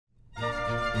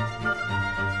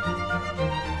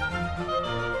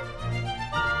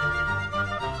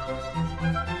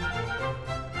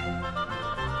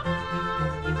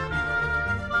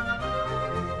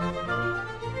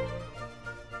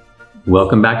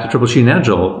Welcome back to Troubleshooting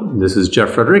Agile. This is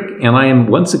Jeff Frederick, and I am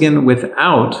once again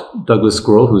without Douglas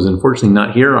Squirrel, who is unfortunately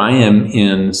not here. I am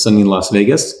in sunny Las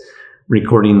Vegas,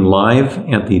 recording live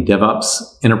at the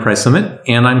DevOps Enterprise Summit,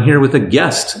 and I'm here with a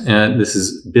guest. This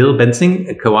is Bill Bensing,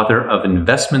 a co-author of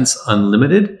Investments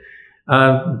Unlimited.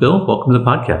 Bill, welcome to the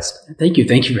podcast. Thank you.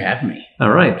 Thank you for having me. All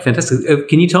right, fantastic.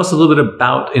 Can you tell us a little bit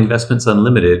about Investments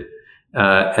Unlimited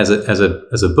as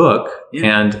a book,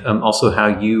 and also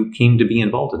how you came to be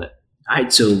involved in it? All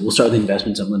right, so we'll start with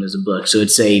Investments Unlimited as a book. So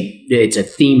it's a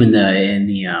theme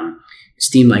it's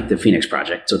themed like the Phoenix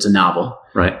Project. So it's a novel,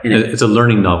 right? And it's a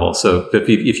learning novel. So if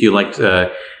you liked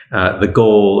The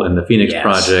Goal and the Phoenix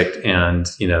Project and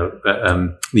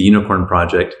the Unicorn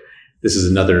Project, this is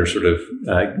another sort of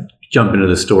jump into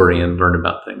the story and learn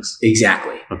about things.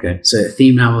 Exactly. Okay. So a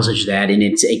theme novel such as that, and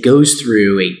it goes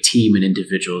through a team and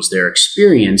individuals, their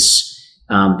experience.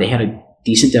 They had a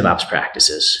decent DevOps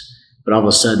practices. But all of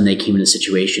a sudden, they came in a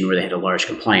situation where they had a large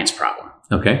compliance problem.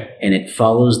 Okay. And it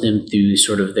follows them through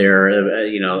sort of their,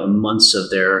 months of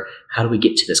their, how do we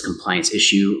get to this compliance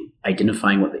issue,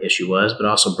 identifying what the issue was, but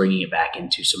also bringing it back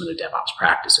into some of their DevOps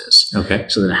practices. Okay.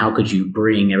 So then how could you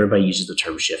everybody uses the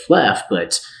term shift left,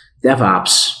 but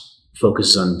DevOps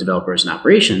focuses on developers and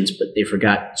operations, but they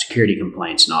forgot security,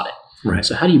 compliance, and audit. Right.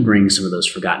 So how do you bring some of those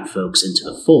forgotten folks into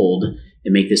the fold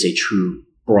and make this a true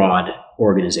broad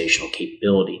organizational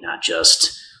capability, not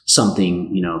just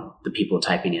something, the people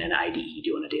typing in an IDE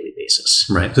do on a daily basis.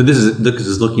 Right. So this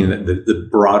is looking at the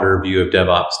broader view of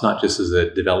DevOps, not just as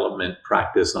a development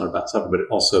practice, not about software,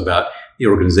 but also about the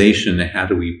organization and how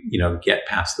do we, get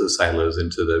past those silos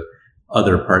into the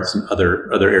other parts and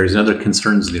other areas and other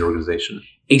concerns of the organization.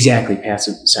 Exactly, past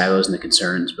the silos and the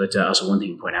concerns. But also one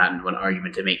thing to point out and one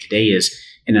argument to make today is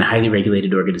in a highly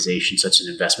regulated organization such as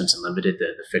Investments Unlimited, the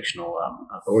fictional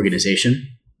organization,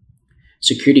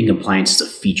 security and compliance is a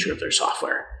feature of their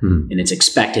software. And it's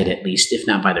expected, at least, if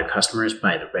not by their customers,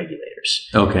 by the regulators.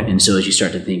 Okay. And so as you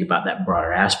start to think about that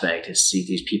broader aspect,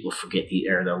 these people forget,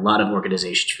 a lot of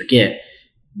organizations forget,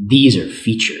 these are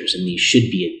features and these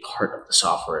should be a part of the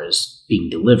software as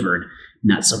being delivered,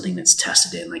 not something that's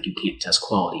tested in, like you can't test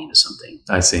quality into something.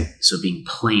 I see. So being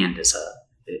planned as a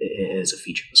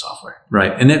feature of the software.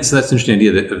 Right. And that's an interesting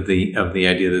idea of the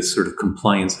idea that sort of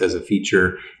compliance as a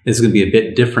feature is going to be a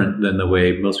bit different than the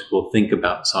way most people think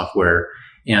about software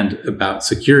and about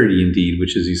security indeed,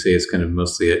 which, as you say, is kind of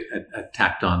mostly a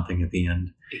tacked on thing at the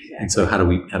end. Exactly. And so how do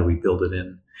we build it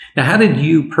in? Now, how did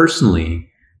you personally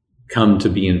come to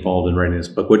be involved in writing this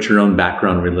book? What's your own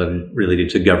background related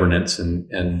to governance and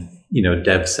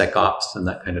DevSecOps and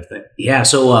that kind of thing? Yeah,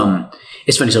 so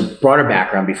it's funny. So broader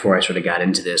background before I sort of got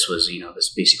into this was,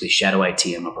 this basically shadow IT.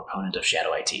 I'm a proponent of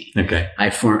shadow IT. Okay. I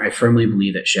firmly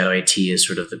believe that shadow IT is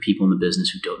sort of the people in the business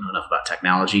who don't know enough about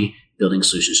technology building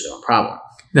solutions to their own problem.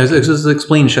 Now, just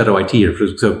explain shadow IT here.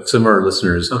 So some of our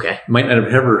listeners might not have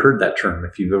ever heard that term.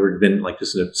 If you've ever been like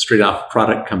just a straight off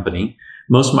product company,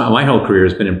 most of my whole career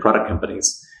has been in product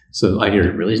companies. So I hear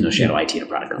there really is no shadow IT in a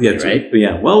product company, right?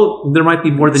 Yeah. Well, there might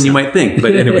be more than you might think.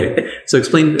 But anyway, so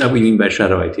explain what you mean by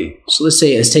shadow IT. So let's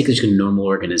take a normal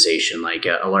organization like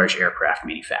a large aircraft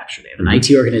manufacturer. They have an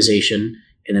IT organization,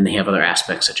 and then they have other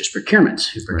aspects such as procurement,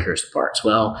 who procures the parts.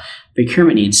 Well,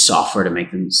 procurement needs software to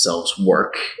make themselves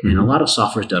work. And a lot of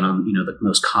software is done on, the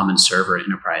most common server in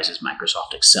enterprise is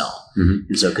Microsoft Excel.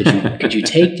 And so could you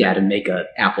take that and make an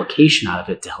application out of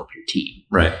it to help your team?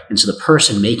 Right. And so the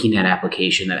person making that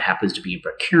application that happens to be in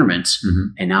procurement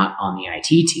and not on the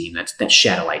IT team, that's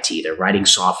shadow IT. They're writing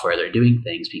software, they're doing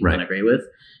things people integrate with,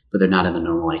 but they're not in the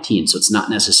normal IT. And so it's not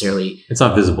necessarily... It's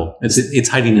not visible. It's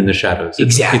hiding in the shadows.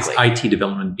 Exactly. It's IT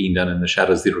development being done in the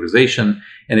shadows of the organization,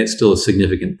 and it's still a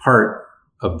significant part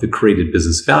of the created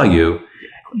business value,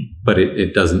 but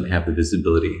it doesn't have the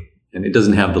visibility, and it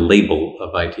doesn't have the label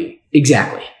of IT.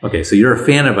 Exactly. Okay, so you're a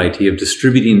fan of IT, of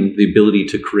distributing the ability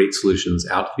to create solutions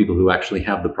out to people who actually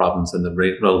have the problems and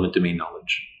the relevant domain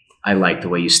knowledge. I like the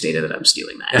way you stated that. I'm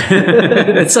stealing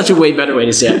that. That's such a way better way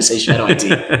to say shadow IT.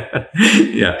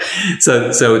 Yeah. So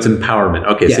it's empowerment.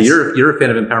 Okay. Yes. So you're a fan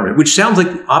of empowerment, which sounds like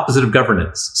the opposite of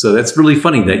governance. So that's really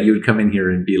funny that you would come in here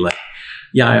and be like,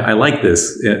 yeah, I like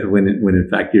this. When in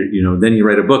fact then you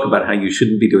write a book about how you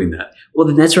shouldn't be doing that. Well,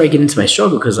 then that's where I get into my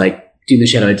struggle, because like doing the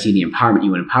shadow IT and the empowerment,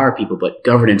 you want to empower people, but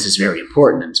governance is very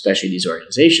important, and especially in these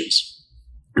organizations.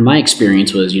 And my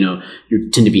experience was, you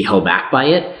tend to be held back by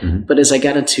it. But as I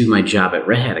got into my job at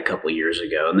Red Hat a couple of years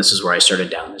ago, and this is where I started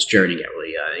down this journey, got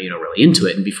really, really into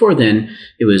it. And before then,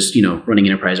 it was, running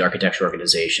enterprise architecture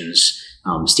organizations,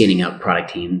 standing up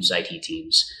product teams, IT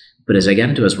teams. But as I got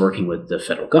into it, I was working with the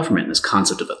federal government and this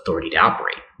concept of authority to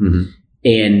operate. And,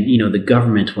 the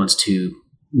government wants to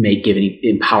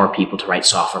empower people to write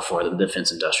software for the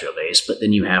defense industrial base. But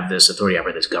then you have this authority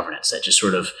over this governance that just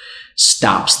sort of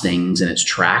stops things in its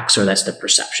tracks, or that's the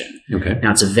perception. Okay.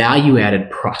 Now, it's a value-added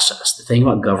process. The thing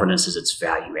about governance is it's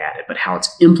value-added, but how it's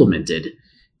implemented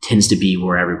tends to be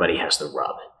where everybody has the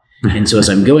rub. And so as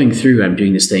I'm going through, I'm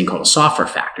doing this thing called a software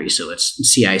factory. So it's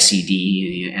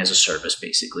CI/CD as a service,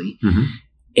 basically. Mm-hmm.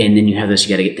 And then you have this, you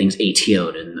got to get things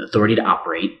ATO'd and the authority to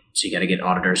operate. So you got to get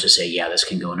auditors to say, yeah, this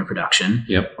can go into production.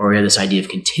 Yep. Or we have this idea of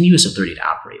continuous authority to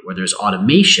operate, where there's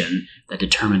automation that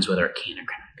determines whether it can or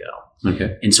cannot go.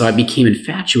 Okay. And so I became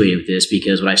infatuated with this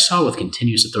because what I saw with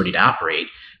continuous authority to operate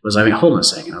was, I mean, hold on a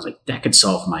second. I was like, that could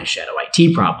solve my shadow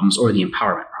IT problems or the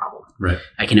empowerment problem. Right.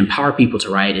 I can empower people to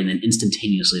write, and then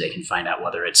instantaneously they can find out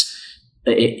whether it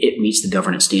meets the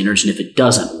governance standards, and if it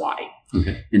doesn't, why.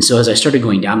 Okay. And so as I started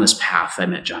going down this path, I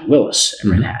met John Willis at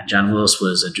Red Mm-hmm. Hat. John Willis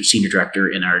was a senior director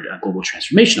in our global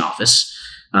transformation office.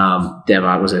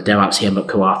 DevOps was a DevOps handbook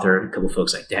co-author, a couple of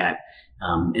folks like that.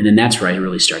 And then that's where I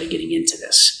really started getting into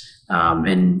this.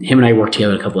 And him and I worked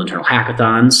together at a couple of internal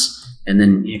hackathons. And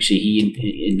then actually he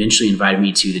eventually invited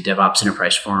me to the DevOps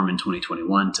Enterprise Forum in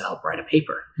 2021 to help write a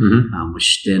paper, Mm-hmm.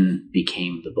 which then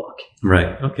became the book.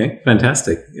 Right. Okay.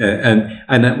 Fantastic.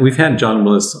 And we've had John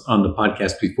Willis on the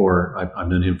podcast before. I've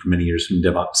known him for many years from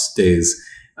DevOps days.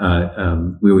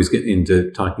 We always get into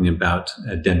talking about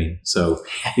Deming. So,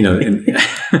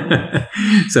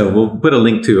 so we'll put a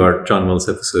link to our John Willis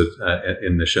episode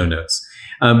in the show notes.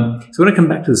 So I want to come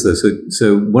back to this though.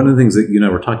 So one of the things that you and I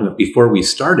were talking about before we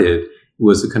started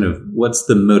was the kind of what's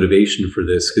the motivation for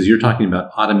this? Because you're talking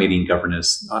about automating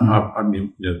governance,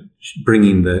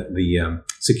 bringing the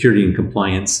security and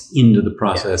compliance into the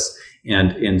process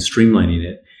and streamlining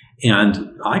it.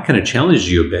 And I kind of challenged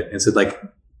you a bit and said, like,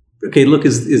 okay, look,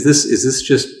 is this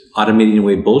just automating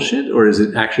away bullshit, or is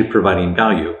it actually providing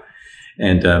value?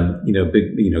 And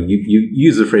you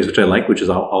use the phrase which I like, which is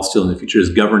I'll steal in the future, is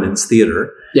governance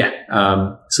theater.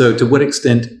 Yeah. So to what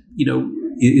extent,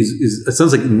 is it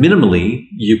sounds like minimally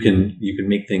you can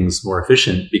make things more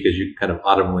efficient because you kind of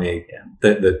automate away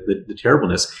the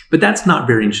terribleness, but that's not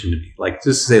very interesting to me. Like,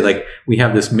 just to say, like, we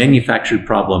have this manufactured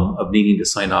problem of needing to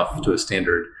sign off to a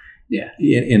standard. Yeah.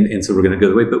 And so we're going to go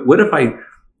the way. But what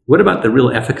about the real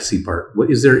efficacy part?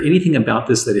 Is there anything about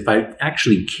this that if I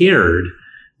actually cared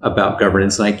about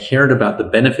governance and I cared about the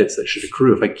benefits that should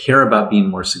accrue, if I care about being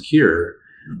more secure,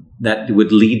 that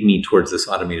would lead me towards this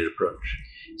automated approach?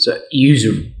 So use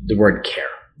the word care.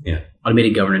 Yeah.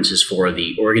 Automated governance is for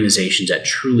the organizations that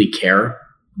truly care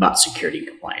about security and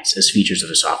compliance as features of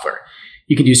the software.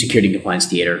 You can do security and compliance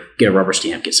theater, get a rubber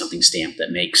stamp, get something stamped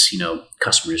that makes,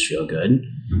 customers feel good.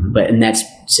 Mm-hmm. And that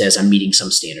says I'm meeting some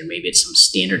standard. Maybe it's some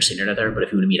standard out there. But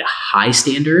if you want to meet a high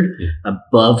standard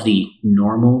above the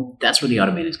normal, that's where the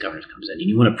automated governance comes in. And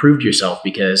you want to prove to yourself,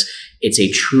 because it's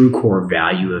a true core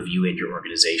value of you and your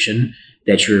organization,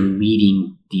 that you're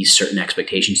meeting these certain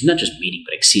expectations, not just meeting,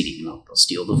 but exceeding. They'll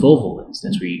steal the Volvo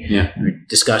instance where you're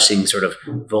discussing sort of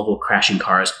Volvo crashing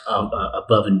cars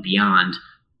above and beyond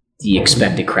the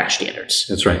expected crash standards.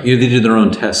 That's right. They did their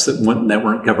own tests that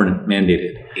weren't government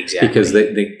mandated. Exactly.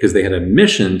 Because they had a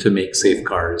mission to make safe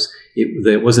cars.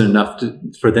 It wasn't enough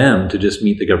for them to just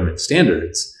meet the government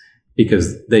standards,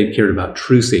 because they cared about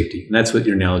true safety. And that's what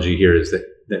your analogy here is, that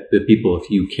the people, if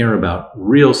you care about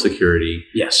real security,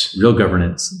 yes, real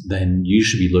governance, then you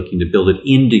should be looking to build it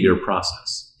into your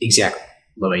process. Exactly.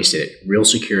 Love how you said it. Real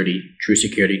security,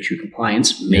 true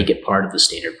compliance, make it part of the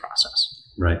standard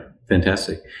process. Right.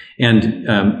 Fantastic. And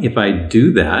if I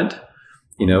do that,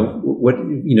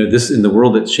 this in the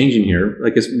world that's changing here,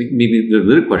 I guess maybe the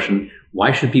little question,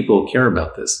 why should people care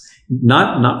about this?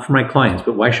 Not for my clients,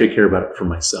 but why should I care about it for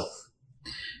myself?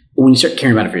 When you start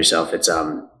caring about it for yourself, it's,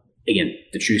 again,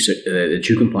 the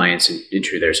true compliance and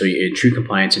true there. So in true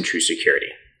compliance and true security,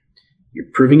 you're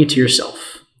proving it to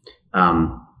yourself.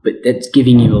 But that's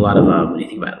giving you a lot of, when you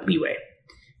think about it, leeway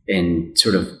and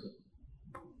sort of,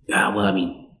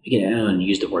 again, I don't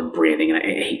use the word branding, and I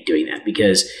hate doing that,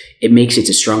 because it makes it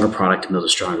a stronger product, and builds a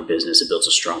stronger business. It builds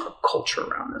a stronger culture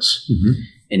around this. Mm-hmm.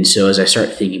 And so as I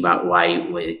start thinking about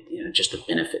just the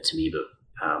benefit to me, but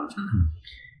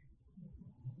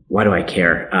why do I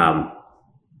care?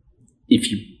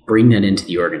 If you bring that into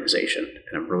the organization,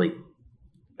 and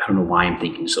I don't know why I'm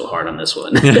thinking so hard on this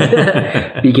one,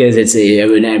 because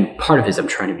part of it is I'm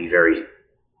trying to be very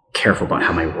careful about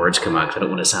how my words come out, because I don't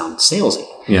want to sound salesy.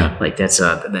 Yeah. Like that's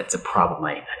a problem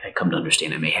I come to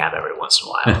understand I may have every once in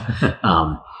a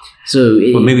while.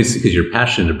 Maybe it's because you're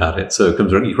passionate about it, so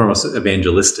you're almost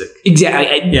evangelistic.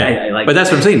 Exactly. I like but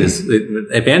that's what I'm saying is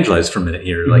evangelize for a minute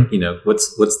here. Like,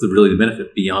 what's really the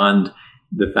benefit beyond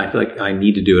the fact that like I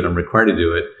need to do it, I'm required to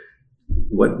do it.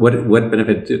 What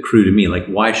benefit accrue to me? Like,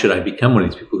 why should I become one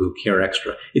of these people who care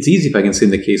extra? It's easy if I can say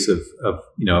in the case of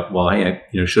why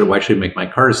should I make my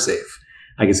cars safe?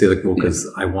 I can say like, well, because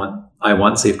I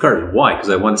want safe cars. Why? Because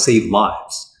I want to save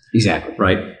lives. Exactly.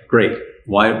 Right. Great.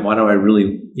 Why do I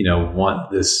really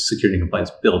want this security and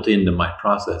compliance built into my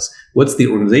process? What's the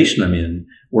organization I'm in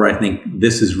where I think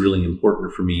this is really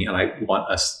important for me, and I want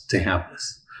us to have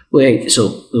this? Well,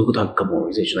 so we'll talk a couple more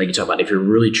organizations. Like you talk about, if you're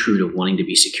really true to wanting to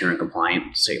be secure and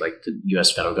compliant, say like the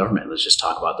U.S. federal government, let's just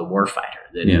talk about the warfighter.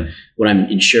 Then what I'm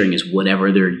ensuring is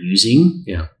whatever they're using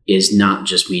is not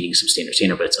just meeting some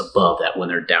standard, but it's above that. When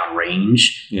they're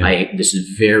downrange, this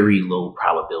is very low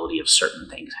probability of certain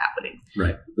things happening.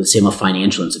 Right. Let's say I'm a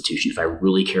financial institution. If I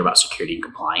really care about security and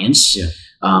compliance,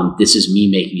 this is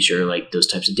me making sure like those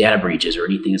types of data breaches or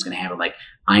anything that's going to happen. Like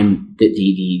I'm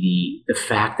the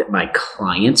fact that my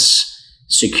clients'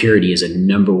 security is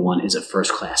as a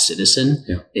first-class citizen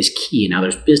is key. And now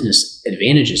there's business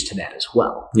advantages to that as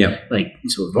well. Yeah. Like,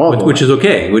 so Volvo, which is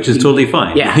okay, which is totally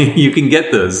fine. Yeah. You can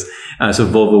get those. So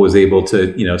Volvo was able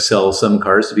to, sell some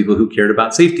cars to people who cared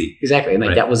about safety. Exactly. And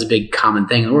that was a big common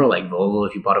thing in the world. Like Volvo,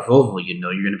 if you bought a Volvo, you're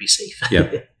going to be safe.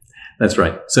 Yeah. That's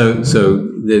right. So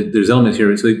there's elements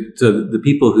here. So the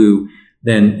people who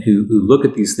look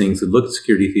at these things, who look at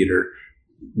security theater,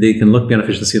 they can look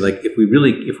beneficial and see like, if we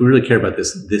really care about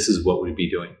this, this is what we'd be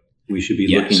doing. We should be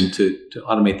looking to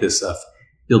automate this stuff,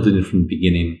 build it in from the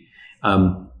beginning.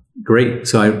 Great.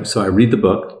 So I read the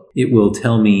book. It will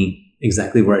tell me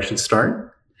exactly where I should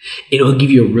start. It'll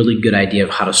give you a really good idea of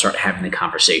how to start having the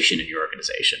conversation in your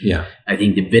organization. Yeah. I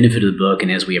think the benefit of the book,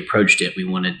 and as we approached it, we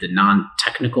wanted the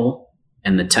non-technical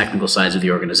and the technical sides of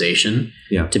the organization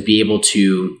to be able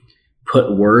to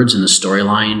put words in the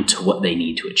storyline to what they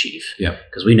need to achieve. Yeah.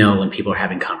 Because we know when people are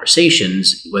having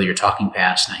conversations, whether you're talking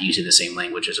past, not using the same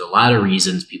language, there's a lot of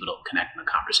reasons people don't connect in a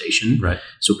conversation. Right.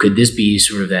 So could this be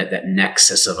sort of that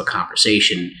nexus of a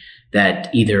conversation that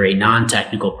either a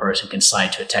non-technical person can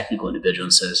slide to a technical individual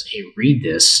and says, hey, read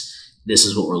this. This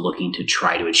is what we're looking to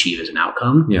try to achieve as an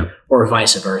outcome. Yeah. Or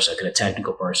vice versa. Could a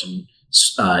technical person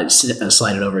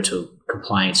slide it over to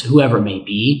compliance, whoever it may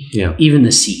be, even the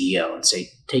CEO, and say,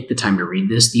 take the time to read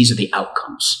this. These are the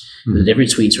outcomes. Mm-hmm. The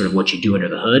difference between sort of what you do under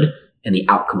the hood and the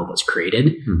outcome of what's created.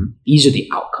 Mm-hmm. These are the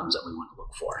outcomes that we want to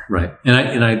look for. Right.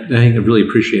 And I think I really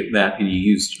appreciate that. And you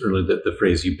used earlier the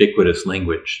phrase ubiquitous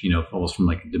language, almost from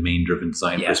like a domain-driven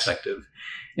design perspective.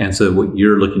 And so what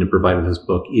you're looking to provide with this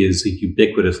book is a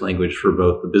ubiquitous language for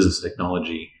both the business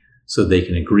technology, so they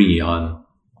can agree on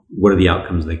what are the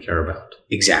outcomes they care about.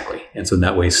 Exactly. And so in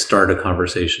that way, start a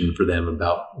conversation for them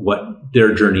about what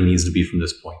their journey needs to be from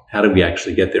this point. How do we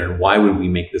actually get there? And why would we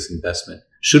make this investment?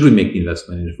 Should we make the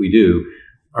investment? And if we do,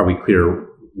 are we clear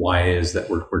why it is that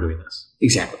we're doing this?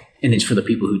 Exactly. And it's for the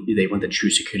people who they want the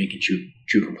true security and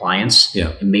true compliance.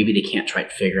 Yeah. And maybe they can't try to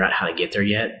figure out how to get there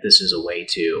yet. This is a way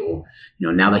to,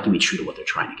 now they can be true to what they're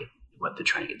trying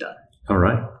to get done. All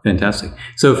right. Fantastic.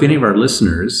 So if any of our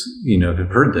listeners, have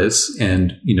heard this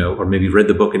and, or maybe read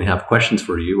the book and have questions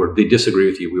for you, or they disagree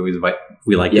with you,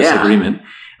 we like disagreement.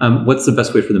 What's the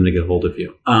best way for them to get a hold of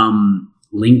you?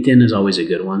 LinkedIn is always a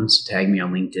good one. So tag me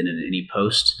on LinkedIn in any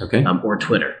post. Okay. Or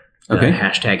Twitter. Okay.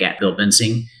 Hashtag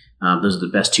 @BillBensing. Those are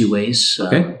the best two ways.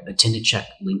 Okay. I tend to check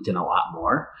LinkedIn a lot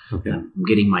more. Okay. I'm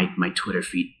getting my Twitter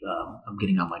feed. I'm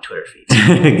getting on my Twitter feet.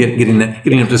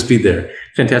 getting up to speed there.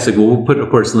 Fantastic. Well, we'll put, of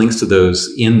course, links to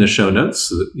those in the show notes.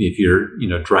 So that if you're,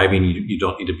 driving, you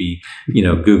don't need to be,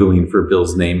 Googling for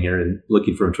Bill's name here and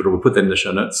looking for him on Twitter. We'll put that in the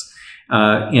show notes.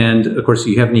 And of course, if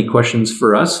you have any questions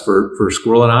for us, for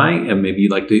Squirrel and I, and maybe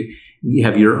you'd like to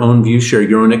have your own view, share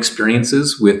your own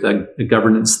experiences with a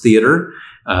governance theater,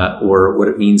 or what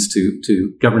it means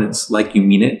to governance like you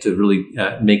mean it, to really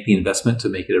make the investment to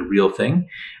make it a real thing,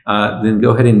 then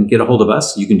go ahead and get a hold of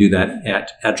us. You can do that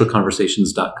at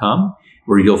agileconversations.com,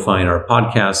 where you'll find our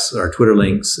podcasts, our Twitter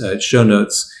links, show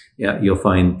notes. You'll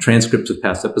find transcripts of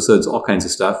past episodes, all kinds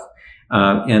of stuff.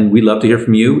 And we'd love to hear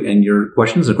from you and your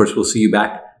questions. Of course, we'll see you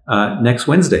back next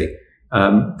Wednesday.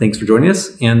 Thanks for joining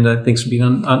us, and thanks for being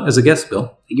on as a guest, Bill.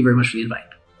 Thank you very much for the invite.